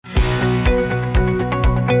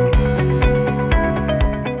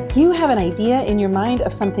have an idea in your mind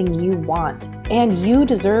of something you want, and you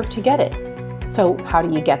deserve to get it. So how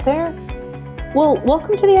do you get there? Well,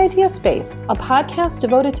 welcome to The Idea Space, a podcast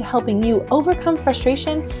devoted to helping you overcome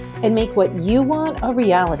frustration and make what you want a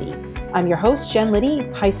reality. I'm your host, Jen Liddy,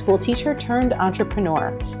 high school teacher turned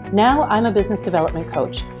entrepreneur. Now I'm a business development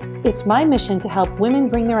coach. It's my mission to help women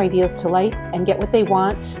bring their ideas to life and get what they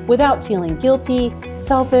want without feeling guilty,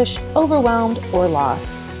 selfish, overwhelmed, or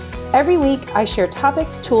lost. Every week, I share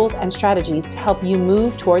topics, tools, and strategies to help you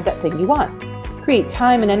move toward that thing you want. Create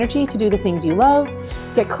time and energy to do the things you love,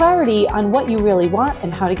 get clarity on what you really want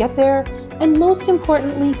and how to get there, and most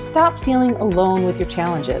importantly, stop feeling alone with your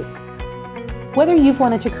challenges. Whether you've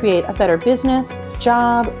wanted to create a better business,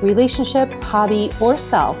 job, relationship, hobby, or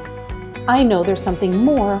self, I know there's something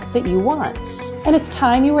more that you want, and it's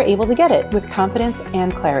time you were able to get it with confidence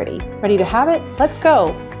and clarity. Ready to have it? Let's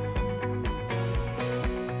go.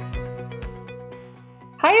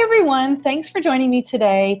 Hi, everyone. Thanks for joining me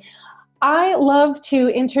today. I love to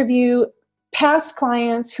interview past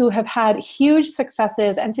clients who have had huge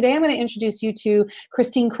successes, and today I'm going to introduce you to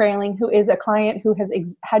Christine Kraling, who is a client who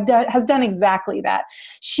has done exactly that.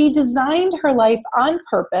 She designed her life on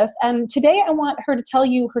purpose, and today I want her to tell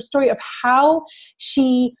you her story of how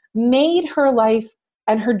she made her life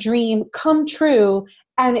and her dream come true,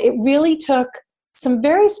 and it really took some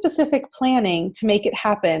very specific planning to make it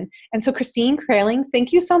happen. And so Christine Kraling,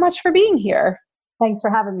 thank you so much for being here. Thanks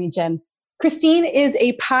for having me, Jen. Christine is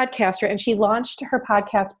a podcaster, and she launched her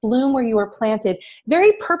podcast, Bloom Where You Were Planted,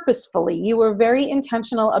 very purposefully. You were very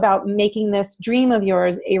intentional about making this dream of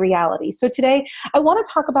yours a reality. So today, I want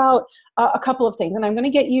to talk about a couple of things, and I'm going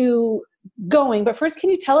to get you going. But first,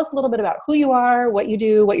 can you tell us a little bit about who you are, what you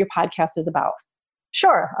do, what your podcast is about?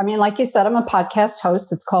 Sure. I mean, like you said, I'm a podcast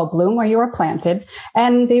host. It's called Bloom Where You Are Planted.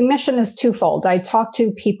 And the mission is twofold. I talk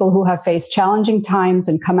to people who have faced challenging times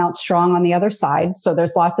and come out strong on the other side. So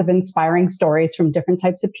there's lots of inspiring stories from different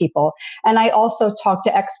types of people. And I also talk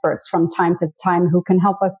to experts from time to time who can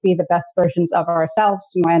help us be the best versions of ourselves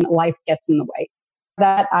when life gets in the way.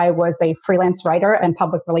 That I was a freelance writer and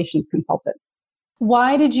public relations consultant.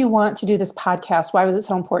 Why did you want to do this podcast? Why was it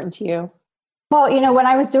so important to you? Well, when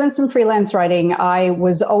I was doing some freelance writing, I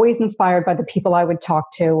was always inspired by the people I would talk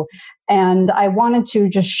to, and I wanted to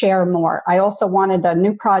just share more. I also wanted a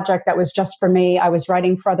new project that was just for me. I was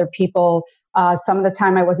writing for other people. Some of the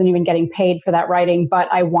time I wasn't even getting paid for that writing, but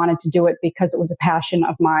I wanted to do it because it was a passion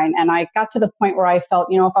of mine. And I got to the point where I felt,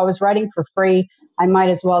 if I was writing for free, I might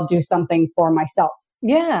as well do something for myself.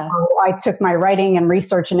 Yeah. So I took my writing and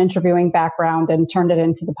research and interviewing background and turned it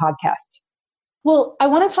into the podcast. Well, I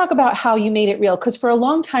want to talk about how you made it real, because for a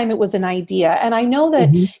long time it was an idea. And I know that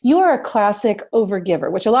you are a classic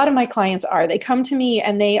overgiver, which a lot of my clients are. They come to me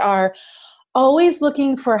and they are always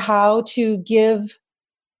looking for how to give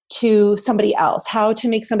to somebody else, how to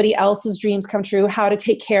make somebody else's dreams come true, how to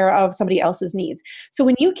take care of somebody else's needs. So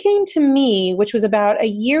when you came to me, which was about a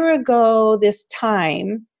year ago this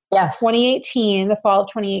time, yes, 2018, the fall of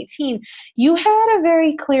 2018, you had a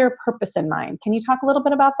very clear purpose in mind. Can you talk a little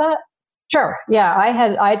bit about that? Sure. Yeah,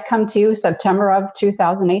 I'd come to you September of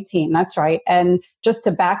 2018. That's right. And just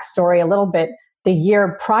to backstory a little bit, the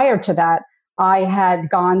year prior to that, I had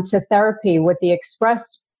gone to therapy with the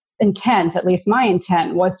express intent, at least my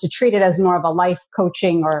intent, was to treat it as more of a life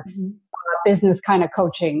coaching or business kind of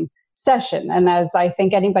coaching session. And as I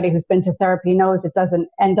think anybody who's been to therapy knows, it doesn't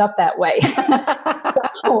end up that way.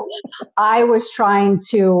 So I was trying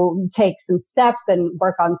to take some steps and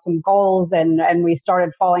work on some goals. And we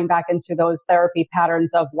started falling back into those therapy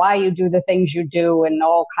patterns of why you do the things you do and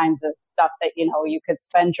all kinds of stuff that, you could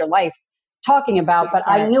spend your life talking about. But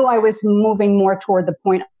I knew I was moving more toward the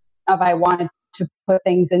point of I wanted to put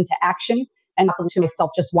things into action and not to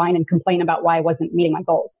myself just whine and complain about why I wasn't meeting my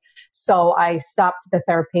goals. So I stopped the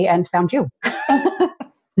therapy and found you.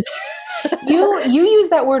 You use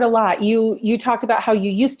that word a lot. You talked about how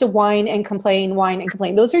you used to whine and complain.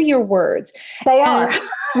 Those are your words. They are.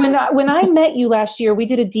 When I met you last year, we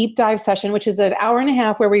did a deep dive session, which is an hour and a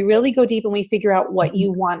half where we really go deep and we figure out what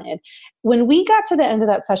you wanted. When we got to the end of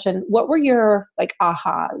that session, what were your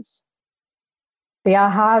ahas? The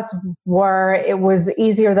ahas were, it was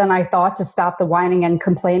easier than I thought to stop the whining and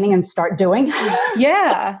complaining and start doing.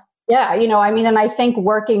 Yeah. Yeah. And I think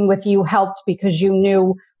working with you helped because you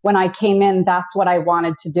knew when I came in, that's what I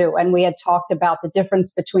wanted to do. And we had talked about the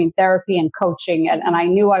difference between therapy and coaching. And I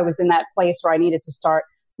knew I was in that place where I needed to start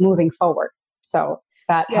moving forward. So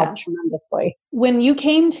that helped tremendously. When you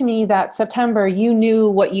came to me that September, you knew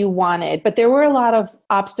what you wanted, but there were a lot of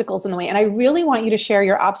obstacles in the way. And I really want you to share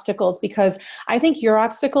your obstacles because I think your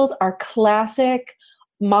obstacles are classic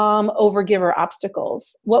mom overgiver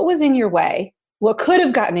obstacles? What was in your way? What could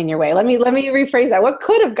have gotten in your way? Let me rephrase that. What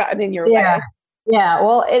could have gotten in your way? Yeah.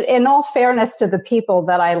 Well, in all fairness to the people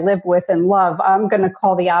that I live with and love, I'm going to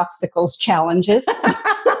call the obstacles challenges.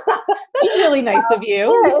 That's really nice of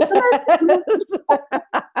you. Yeah, isn't it?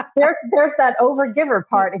 There's that overgiver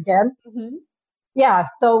part again. Mm-hmm. Yeah.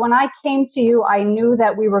 So when I came to you, I knew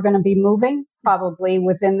that we were going to be moving probably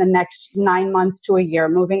within the next 9 months to a year,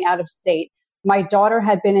 moving out of state. My daughter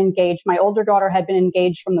had been engaged. My older daughter had been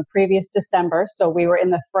engaged from the previous December. So we were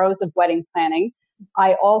in the throes of wedding planning.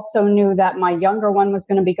 I also knew that my younger one was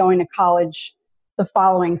going to be going to college the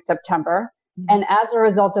following September. And as a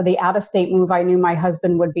result of the out-of-state move, I knew my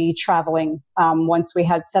husband would be traveling once we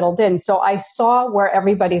had settled in. So I saw where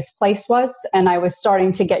everybody's place was, and I was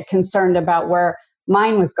starting to get concerned about where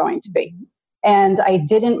mine was going to be. And I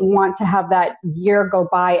didn't want to have that year go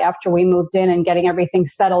by after we moved in and getting everything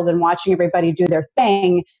settled and watching everybody do their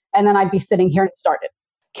thing. And then I'd be sitting here and started.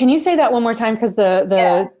 Can you say that one more time? Because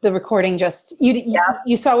the recording just,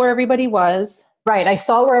 you saw where everybody was. Right. I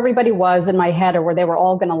saw where everybody was in my head or where they were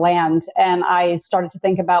all going to land. And I started to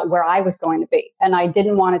think about where I was going to be. And I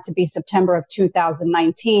didn't want it to be September of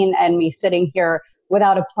 2019 and me sitting here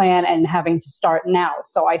without a plan and having to start now.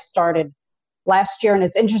 So I started last year. And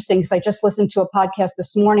it's interesting because I just listened to a podcast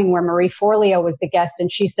this morning where Marie Forleo was the guest.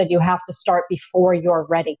 And she said, you have to start before you're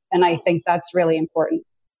ready. And I think that's really important.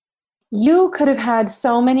 You could have had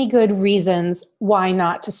so many good reasons why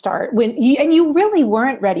not to start and you really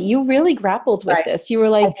weren't ready. You really grappled with this. You were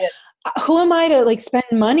like, who am I to spend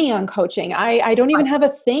money on coaching? I don't even have a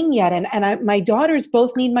thing yet. And my daughters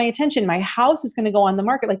both need my attention. My house is going to go on the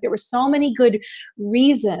market. There were so many good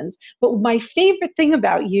reasons. But my favorite thing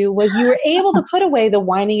about you was you were able to put away the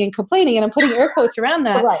whining and complaining, and I'm putting air quotes around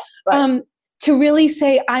that, to really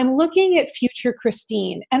say, I'm looking at future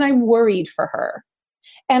Christine and I'm worried for her.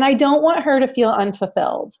 And I don't want her to feel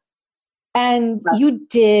unfulfilled. And you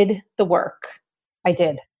did the work. I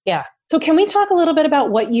did. Yeah. So can we talk a little bit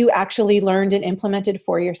about what you actually learned and implemented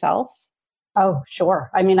for yourself? Oh, sure.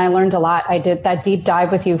 I mean, I learned a lot. I did that deep dive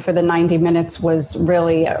with you for the 90 minutes was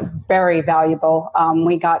really very valuable.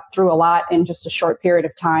 We got through a lot in just a short period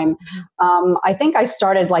of time. I think I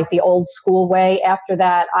started the old school way. After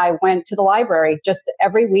that, I went to the library just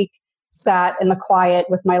every week. Sat in the quiet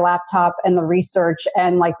with my laptop and the research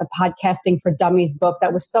and the Podcasting for Dummies book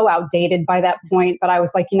that was so outdated by that point. But I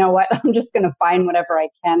was like, you know what, I'm just going to find whatever I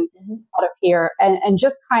can out of here and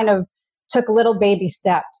just kind of took little baby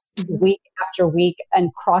steps week after week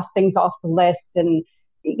and crossed things off the list and,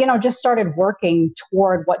 just started working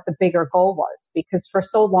toward what the bigger goal was. Because for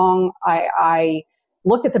so long, I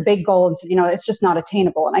looked at the big goal and said, it's just not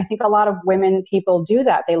attainable. And I think a lot of people do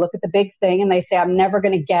that. They look at the big thing and they say, I'm never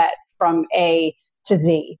going to get from A to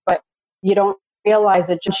Z, but you don't realize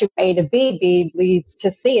that just A to B leads to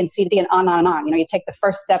C and C to D and on and on. You take the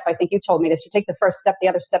first step. I think you told me this. You take the first step, the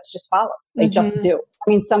other steps just follow. They just do. I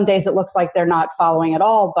mean, some days it looks like they're not following at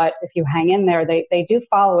all, but if you hang in there, they do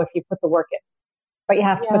follow if you put the work in. But you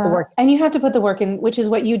have to put the work in. And you have to put the work in, which is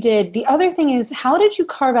what you did. The other thing is, how did you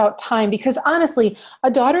carve out time? Because honestly, a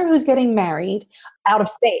daughter who's getting married out of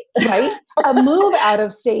state, right? A move out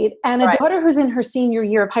of state and a daughter who's in her senior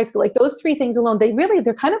year of high school, those three things alone,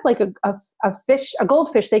 they're kind of like a fish, a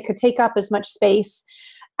goldfish. They could take up as much space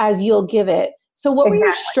as you'll give it. So what were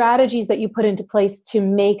your strategies that you put into place to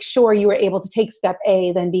make sure you were able to take step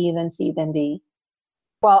A, then B, then C, then D?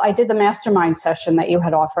 Well, I did the mastermind session that you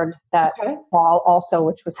had offered that fall also,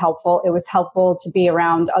 which was helpful. It was helpful to be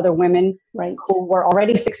around other women who were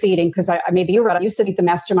already succeeding because maybe you said the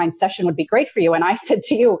mastermind session would be great for you. And I said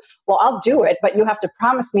to you, well, I'll do it, but you have to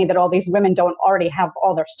promise me that all these women don't already have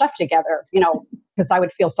all their stuff together, because I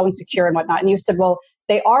would feel so insecure and whatnot. And you said, well,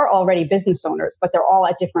 they are already business owners, but they're all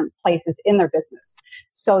at different places in their business.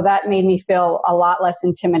 So that made me feel a lot less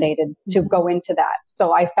intimidated to go into that.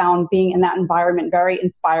 So I found being in that environment very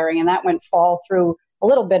inspiring, and that went fall through a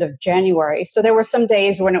little bit of January. So there were some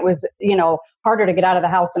days when it was, harder to get out of the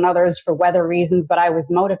house than others for weather reasons, but I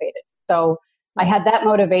was motivated. So I had that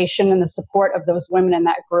motivation and the support of those women in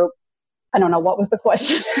that group. I don't know, what was the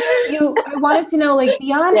question? I wanted to know,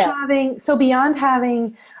 beyond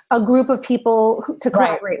having a group of people to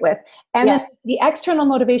collaborate with, and then the external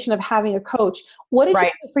motivation of having a coach, what did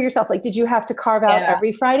you do for yourself? Did you have to carve out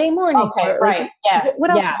every Friday morning? Okay,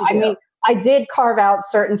 what else did you do? I mean, I did carve out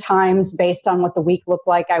certain times based on what the week looked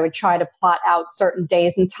like. I would try to plot out certain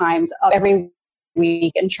days and times of every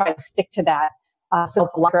week and try to stick to that. So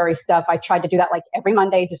the library stuff, I tried to do that every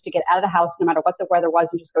Monday just to get out of the house, no matter what the weather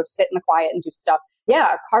was, and just go sit in the quiet and do stuff.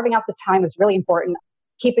 Yeah, carving out the time was really important.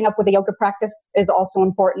 Keeping up with the yoga practice is also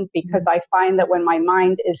important because I find that when my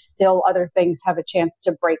mind is still, other things have a chance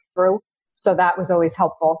to break through. So that was always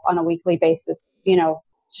helpful on a weekly basis,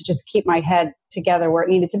 to just keep my head together where it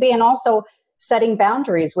needed to be. And also setting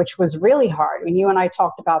boundaries, which was really hard. I mean, you and I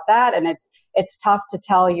talked about that, and it's tough to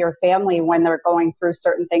tell your family when they're going through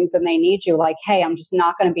certain things and they need you, like, hey, I'm just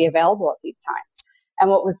not going to be available at these times. And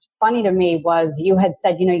what was funny to me was you had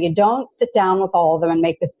said, you don't sit down with all of them and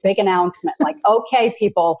make this big announcement like, okay,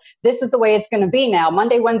 people, this is the way it's going to be now.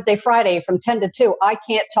 Monday, Wednesday, Friday from 10 to 2, I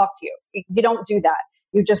can't talk to you. You don't do that.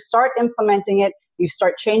 You just start implementing it. You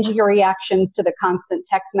start changing your reactions to the constant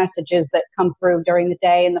text messages that come through during the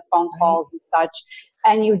day and the phone calls and such.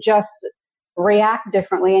 And you just react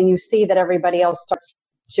differently, and you see that everybody else starts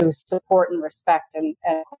to support and respect. And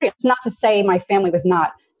it's not to say my family was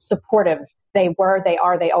not supportive. They were, they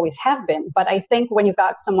are, they always have been. But I think when you've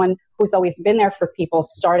got someone who's always been there for people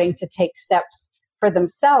starting to take steps for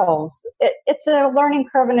themselves, it's a learning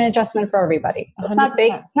curve and an adjustment for everybody. 100%. It's not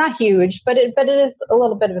big, it's not huge, but it is a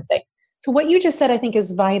little bit of a thing. So what you just said, I think,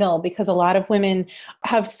 is vital, because a lot of women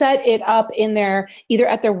have set it up in either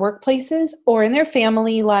at their workplaces or in their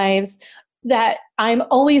family lives that I'm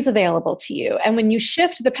always available to you. And when you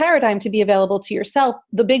shift the paradigm to be available to yourself,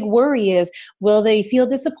 the big worry is, will they feel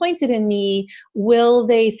disappointed in me? Will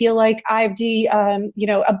they feel like I've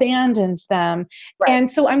abandoned them? Right. And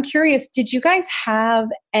so I'm curious, did you guys have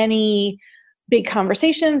any big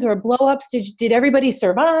conversations or blow-ups? Did everybody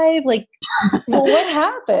survive? Like, well, what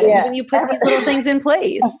happened when you put these little things in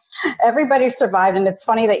place? Everybody survived. And it's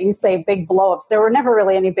funny that you say big blow-ups. There were never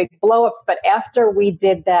really any big blow-ups, but after we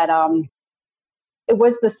did that, it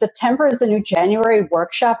was the September is the New January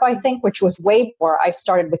workshop, I think, which was way before I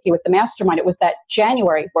started with you at the mastermind. It was that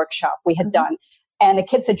January workshop we had done. And the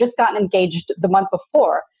kids had just gotten engaged the month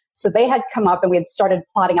before. So they had come up and we had started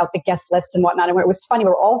plotting out the guest list and whatnot. And it was funny.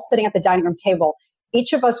 We were all sitting at the dining room table,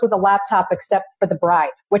 each of us with a laptop except for the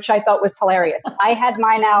bride, which I thought was hilarious. I had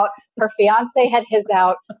mine out. Her fiance had his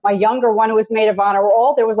out. My younger one, who was maid of honor,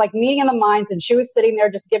 there was like meeting in the minds, and she was sitting there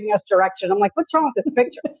just giving us direction. I'm like, what's wrong with this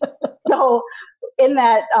picture? So in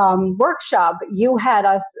that workshop, you had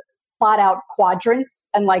us plot out quadrants,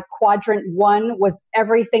 and like quadrant 1 was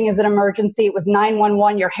everything is an emergency. It was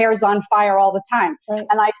 911. Your hair's on fire all the time. Right.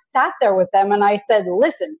 And I sat there with them and I said,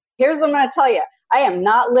 listen, here's what I'm going to tell you. I am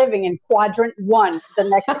not living in quadrant 1 for the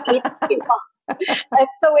next 18 months. And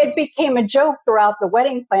so it became a joke throughout the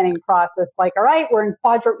wedding planning process. Like, all right, we're in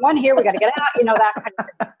quadrant 1 here. We got to get out, that kind of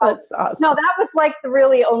thing. That's awesome. No, that was like the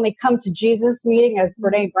really only come to Jesus meeting, as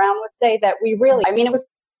Brene Brown would say, that we really, it was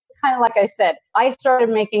kind of like I said, I started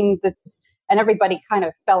making this and everybody kind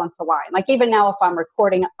of fell into line. Like even now, if I'm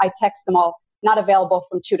recording, I text them all, not available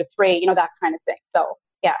from 2 to 3, that kind of thing. So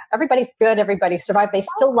yeah, everybody's good. Everybody survived. They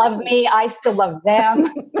still love me. I still love them.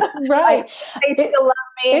 Right. They still love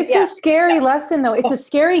me. It's a scary lesson, though. It's a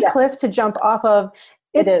scary cliff to jump off of,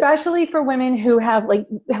 especially for women who have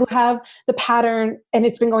the pattern and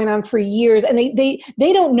it's been going on for years, and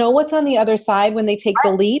they don't know what's on the other side when they take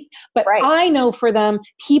the leap. But I know for them,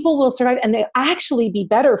 people will survive and they'll actually be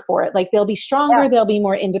better for it. Like they'll be stronger, they'll be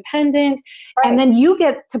more independent, and then you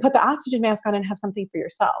get to put the oxygen mask on and have something for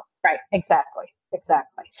yourself. Right. Exactly.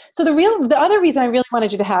 So the other reason I really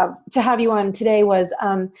wanted you to have you on today was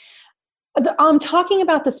talking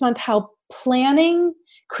about this month how planning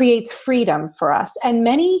creates freedom for us. And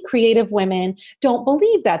many creative women don't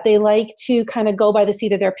believe that. They like to kind of go by the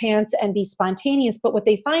seat of their pants and be spontaneous. But what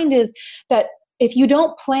they find is that if you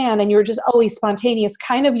don't plan and you're just always spontaneous,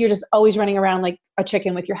 kind of you're just always running around like a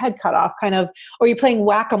chicken with your head cut off, kind of, or you're playing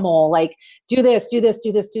whack-a-mole, like do this, do this,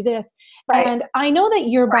 do this, do this. Right. And I know that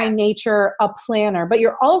you're by nature a planner, but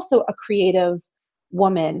you're also a creative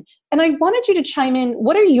woman. And I wanted you to chime in.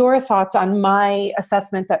 What are your thoughts on my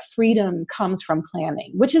assessment that freedom comes from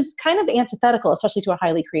planning, which is kind of antithetical, especially to a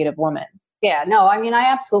highly creative woman? Yeah, no, I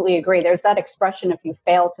absolutely agree. There's that expression, if you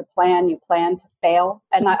fail to plan, you plan to fail.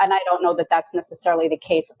 And I don't know that that's necessarily the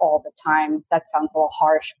case all the time. That sounds a little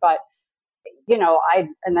harsh, but I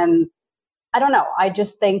don't know. I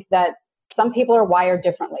just think that some people are wired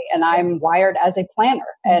differently, and I'm wired as a planner.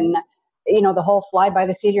 And, the whole fly by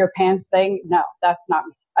the seat of your pants thing, no, that's not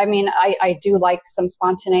me. I mean, I do like some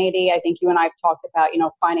spontaneity. I think you and I have talked about,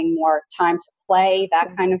 finding more time to play,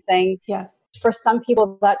 that kind of thing. Yes. For some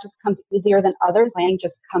people, that just comes easier than others. Planning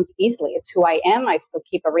just comes easily. It's who I am. I still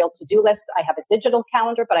keep a real to-do list. I have a digital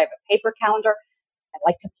calendar, but I have a paper calendar. I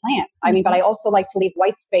like to plan. But I also like to leave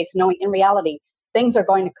white space, knowing in reality, things are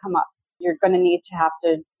going to come up. You're going to have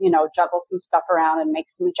to, juggle some stuff around and make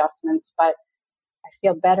some adjustments. But I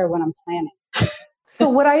feel better when I'm planning. So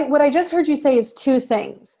what I just heard you say is two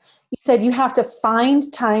things. you said you have to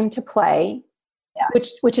find time to play, Yeah.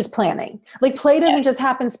 which is planning. Like play doesn't just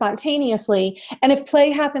happen spontaneously. And if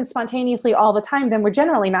play happens spontaneously all the time, then we're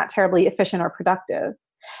generally not terribly efficient or productive.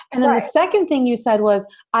 And then the second thing you said was,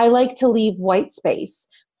 I like to leave white space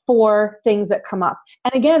for things that come up.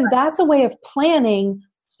 And again, that's a way of planning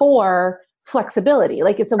for flexibility.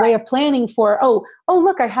 Like it's a way of planning for, oh,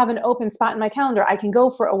 look, I have an open spot in my calendar. I can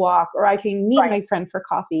go for a walk, or I can meet my friend for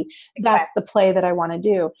coffee. That's the play that I want to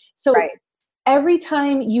do. So every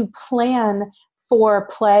time you plan for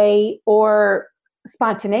play or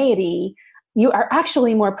spontaneity, you are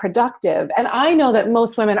actually more productive. And I know that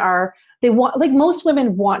most women most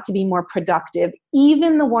women want to be more productive,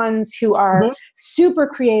 even the ones who are super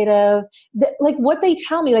creative. Like what they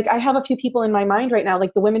tell me, like I have a few people in my mind right now,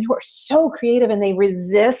 like the women who are so creative and they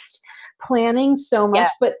resist planning so much.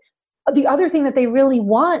 But the other thing that they really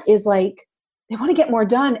want is like, they want to get more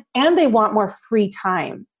done and they want more free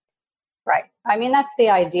time. Right. I mean, that's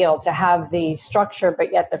the ideal, to have the structure,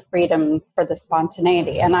 but yet the freedom for the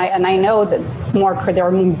spontaneity. And I know that there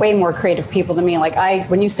are way more creative people than me. Like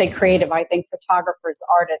when you say creative, I think photographers,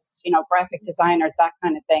 artists, graphic designers, that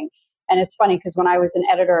kind of thing. And it's funny because when I was an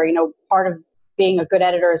editor, part of being a good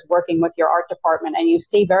editor is working with your art department, and you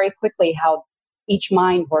see very quickly how each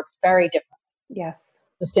mind works very differently. Yes.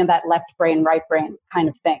 Just in that left brain, right brain kind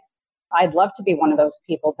of thing. I'd love to be one of those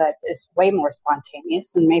people that is way more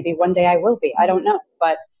spontaneous, and maybe one day I will be. I don't know.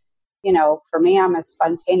 But, for me, I'm as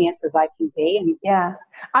spontaneous as I can be. And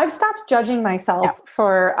I've stopped judging myself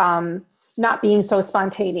for not being so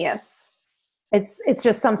spontaneous. It's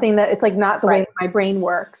just something that it's like not the way that my brain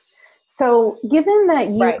works. So given that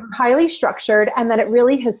you're highly structured and that it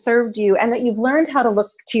really has served you and that you've learned how to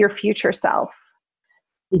look to your future self,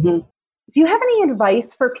 do you have any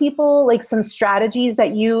advice for people, like some strategies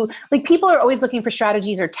that people are always looking for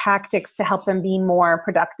strategies or tactics to help them be more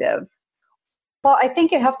productive? Well, I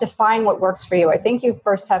think you have to find what works for you. I think you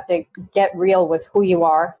first have to get real with who you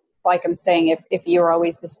are. Like I'm saying, if you're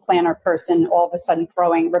always this planner person, all of a sudden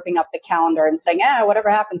ripping up the calendar and saying, whatever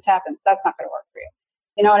happens, happens, that's not going to work for you.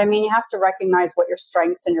 You know what I mean? You have to recognize what your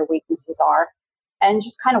strengths and your weaknesses are and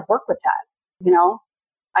just kind of work with that,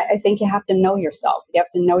 I think you have to know yourself. You have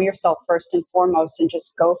to know yourself first and foremost and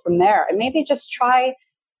just go from there. And maybe just try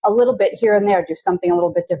a little bit here and there, do something a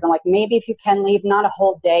little bit different. Like maybe if you can leave not a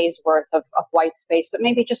whole day's worth of white space, but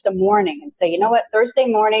maybe just a morning and say, you know what, Thursday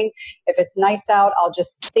morning, if it's nice out, I'll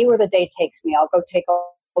just see where the day takes me. I'll go take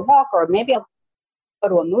a walk, or maybe I'll go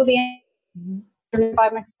to a movie by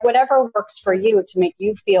myself, whatever works for you to make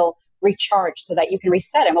you feel recharged so that you can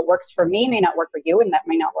reset. And what works for me may not work for you, and that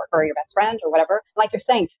may not work for your best friend or whatever. Like you're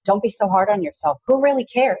saying, don't be so hard on yourself. Who really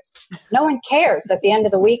cares? No one cares at the end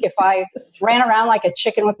of the week if I ran around like a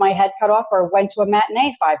chicken with my head cut off or went to a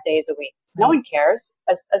matinee 5 days a week. No one cares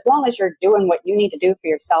as long as you're doing what you need to do for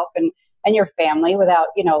yourself and your family without,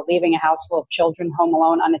 leaving a house full of children home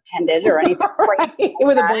alone unattended or anything.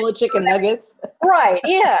 With a bowl of chicken nuggets. Right.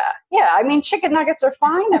 Yeah. Yeah. I mean, chicken nuggets are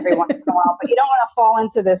fine every once in a while, but you don't want to fall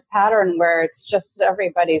into this pattern where it's just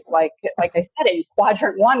everybody's like I said, in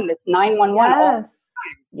quadrant 1, it's 911.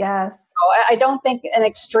 Yes. So I don't think an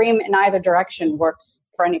extreme in either direction works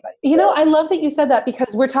for anybody. I love that you said that,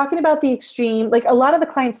 because we're talking about the extreme. Like a lot of the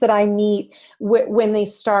clients that I meet when they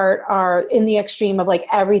start are in the extreme of like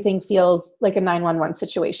everything feels like a 911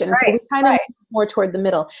 situation. And so we kind of more toward the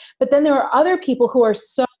middle. But then there are other people who are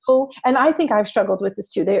so, and I think I've struggled with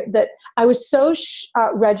this too, that I was so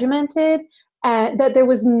regimented and that there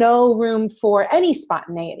was no room for any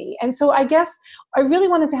spontaneity. And so I guess I really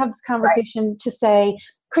wanted to have this conversation to say,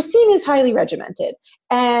 Christine is highly regimented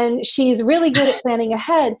and she's really good at planning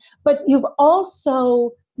ahead, but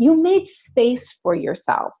you made space for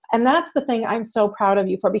yourself. And that's the thing I'm so proud of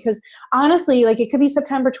you for, because honestly, like it could be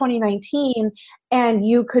September 2019 and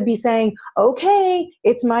you could be saying, okay,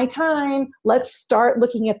 it's my time. Let's start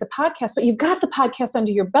looking at the podcast, but you've got the podcast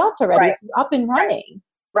under your belt already. It's up and running.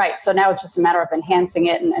 Right. So now it's just a matter of enhancing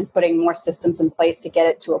it and putting more systems in place to get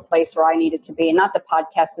it to a place where I need it to be. Not the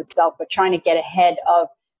podcast itself, but trying to get ahead of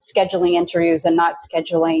scheduling interviews and not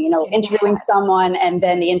scheduling, interviewing someone and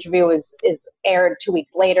then the interview is aired 2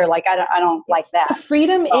 weeks later. Like I don't like that. The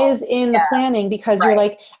freedom is in the planning, because you're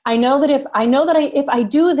like, I know that if I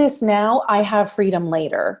do this now, I have freedom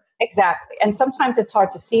later. Exactly. And sometimes it's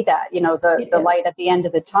hard to see that, the light at the end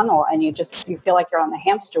of the tunnel, and you feel like you're on the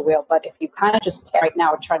hamster wheel. But if you kind of just right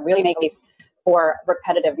now try to really make these for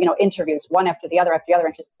repetitive, interviews, one after the other,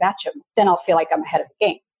 and just batch them, then I'll feel like I'm ahead of the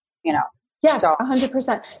game, Yes,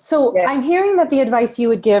 100%. So I'm hearing that the advice you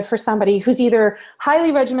would give for somebody who's either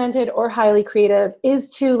highly regimented or highly creative is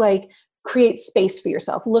to like create space for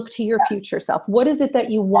yourself, look to your future self. What is it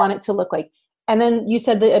that you want it to look like? And then you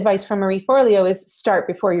said the advice from Marie Forleo is start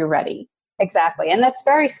before you're ready. Exactly. And that's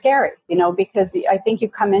very scary, because I think you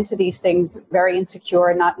come into these things very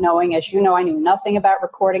insecure, not knowing, as you know, I knew nothing about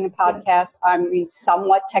recording a podcast. Yes. I mean,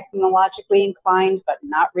 somewhat technologically inclined, but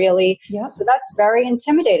not really. Yep. So that's very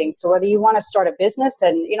intimidating. So whether you want to start a business,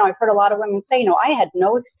 and, I've heard a lot of women say, I had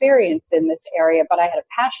no experience in this area, but I had a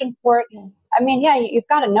passion for it. Yeah. I mean, yeah, you've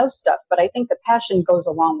got to know stuff, but I think the passion goes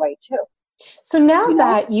a long way too. So now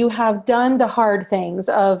that you have done the hard things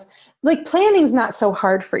of, like, planning's not so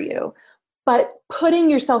hard for you, but putting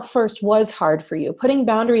yourself first was hard for you. Putting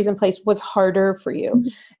boundaries in place was harder for you. Mm-hmm.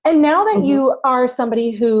 And now that you are somebody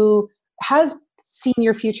who has seen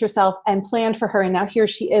your future self and planned for her, and now here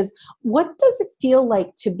she is, what does it feel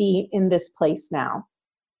like to be in this place now?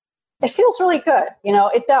 It feels really good.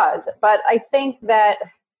 It does. But I think that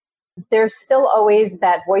there's still always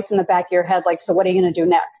that voice in the back of your head, like, so what are you going to do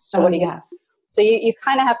next? So what are you going to do? So you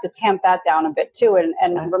kind of have to tamp that down a bit too, and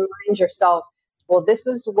remind yourself, well, this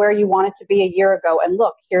is where you wanted to be a year ago. And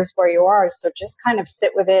look, here's where you are. So just kind of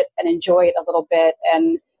sit with it and enjoy it a little bit.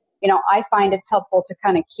 And, I find it's helpful to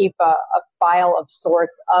kind of keep a file of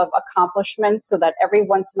sorts of accomplishments so that every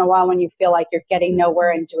once in a while, when you feel like you're getting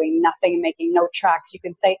nowhere and doing nothing, making no tracks, you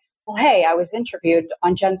can say, well, hey, I was interviewed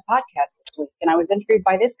on Jen's podcast this week, and I was interviewed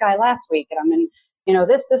by this guy last week, and I'm in,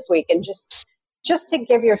 this week. And just to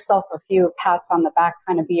give yourself a few pats on the back,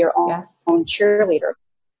 kind of be your own cheerleader.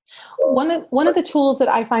 One of the tools that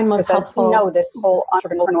I find most helpful, this whole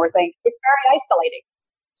entrepreneur thing, it's very isolating.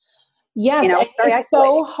 Yes, it's very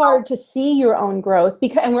isolating. So hard to see your own growth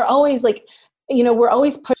and we're always like, we're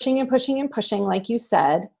always pushing and pushing and pushing, like you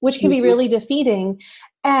said, which can be really defeating.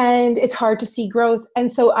 And it's hard to see growth.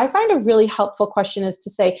 And so I find a really helpful question is to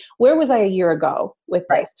say, where was I a year ago with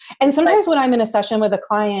this? And sometimes when I'm in a session with a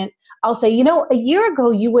client, I'll say, a year ago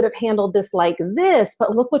you would have handled this like this,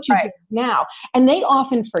 but look what you did now. And they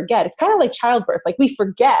often forget. It's kind of like childbirth. Like, we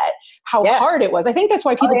forget how hard it was. I think that's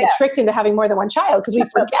why people get tricked into having more than one child, because we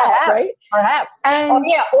forget, right? Perhaps. And,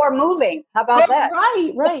 or moving. How about that?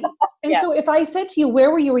 Right. And so if I said to you, where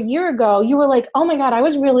were you a year ago? You were like, oh my God, I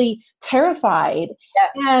was really terrified.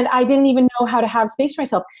 And I didn't even know how to have space for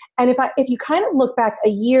myself. And if you kind of look back a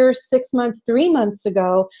year, 6 months, 3 months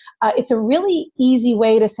ago, it's a really easy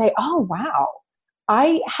way to say, oh, wow,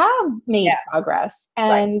 I have made progress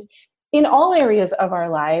and in all areas of our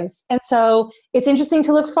lives. And so it's interesting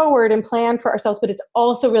to look forward and plan for ourselves, but it's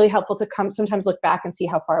also really helpful to sometimes look back and see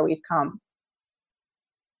how far we've come.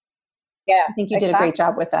 Yeah. I think you did a great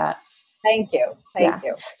job with that. Thank you. Thank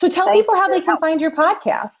you. So tell people how they can find your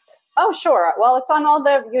podcast. Oh, sure. Well, it's on all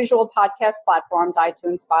the usual podcast platforms,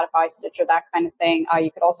 iTunes, Spotify, Stitcher, that kind of thing. You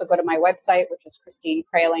could also go to my website, which is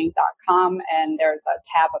christinekraling.com, and there's a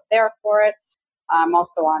tab up there for it. I'm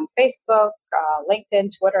also on Facebook,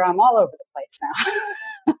 LinkedIn, Twitter. I'm all over the place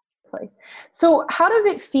now. So how does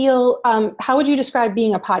it feel? How would you describe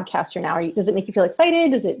being a podcaster now? Does it make you feel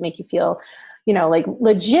excited? Does it make you feel, like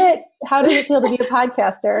legit? How does it feel to be a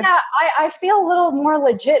podcaster? Yeah, I feel a little more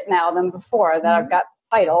legit now than before that I've got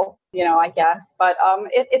title, I guess. But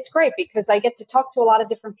it's great because I get to talk to a lot of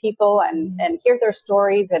different people and hear their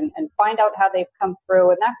stories and find out how they've come through.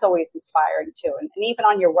 And that's always inspiring too. And even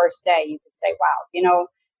on your worst day, you could say, wow,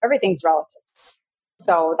 everything's relative.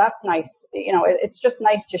 So that's nice. It's just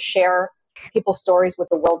nice to share people's stories with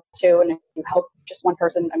the world too. And if you help just one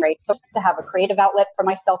person, I'm great. So just to have a creative outlet for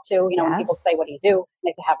myself too. When people say, what do you do?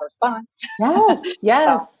 And to have a response.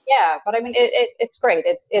 Yes. So, but I mean, it's great.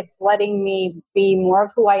 It's letting me be more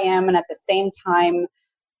of who I am. And at the same time,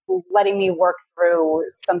 letting me work through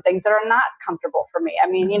some things that are not comfortable for me. I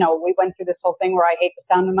mean, we went through this whole thing where I hate the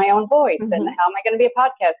sound of my own voice and how am I going to be a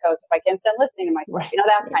podcast host if I can't stand listening to myself,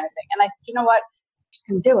 that kind of thing. And I said, you know what, I'm just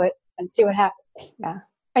going to do it and see what happens. Yeah.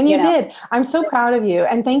 And you did. I'm so proud of you.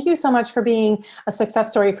 And thank you so much for being a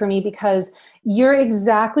success story for me, because you're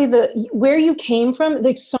exactly where you came from.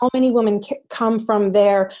 Like, so many women come from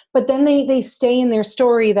there, but then they stay in their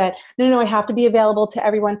story that, no, I have to be available to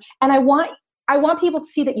everyone. And I want people to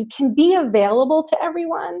see that you can be available to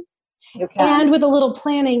everyone. You can. And with a little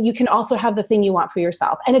planning, you can also have the thing you want for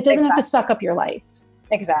yourself. And it doesn't have to suck up your life.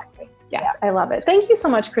 Exactly. Yes, I love it. Thank you so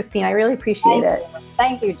much, Christine. I really appreciate it.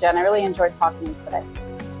 Thank you, Jen. I really enjoyed talking to you today.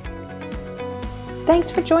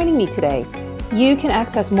 Thanks for joining me today. You can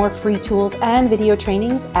access more free tools and video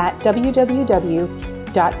trainings at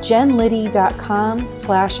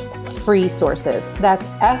www.jenliddy.com/free-sources. That's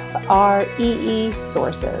FREE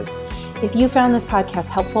sources. If you found this podcast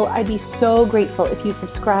helpful, I'd be so grateful if you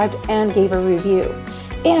subscribed and gave a review.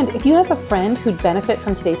 And if you have a friend who'd benefit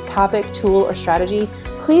from today's topic, tool, or strategy,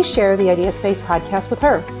 please share the Idea Space podcast with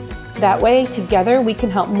her. That way, together, we can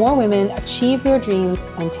help more women achieve their dreams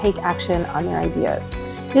and take action on their ideas.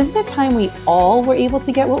 Isn't it time we all were able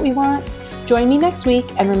to get what we want? Join me next week,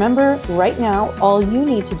 and remember, right now, all you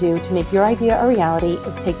need to do to make your idea a reality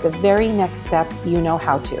is take the very next step you know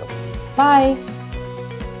how to. Bye!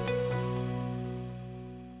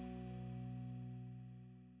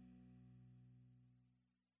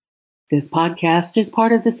 This podcast is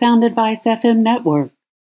part of the Sound Advice FM network.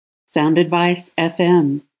 Sound Advice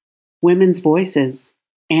FM. Women's voices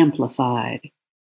amplified.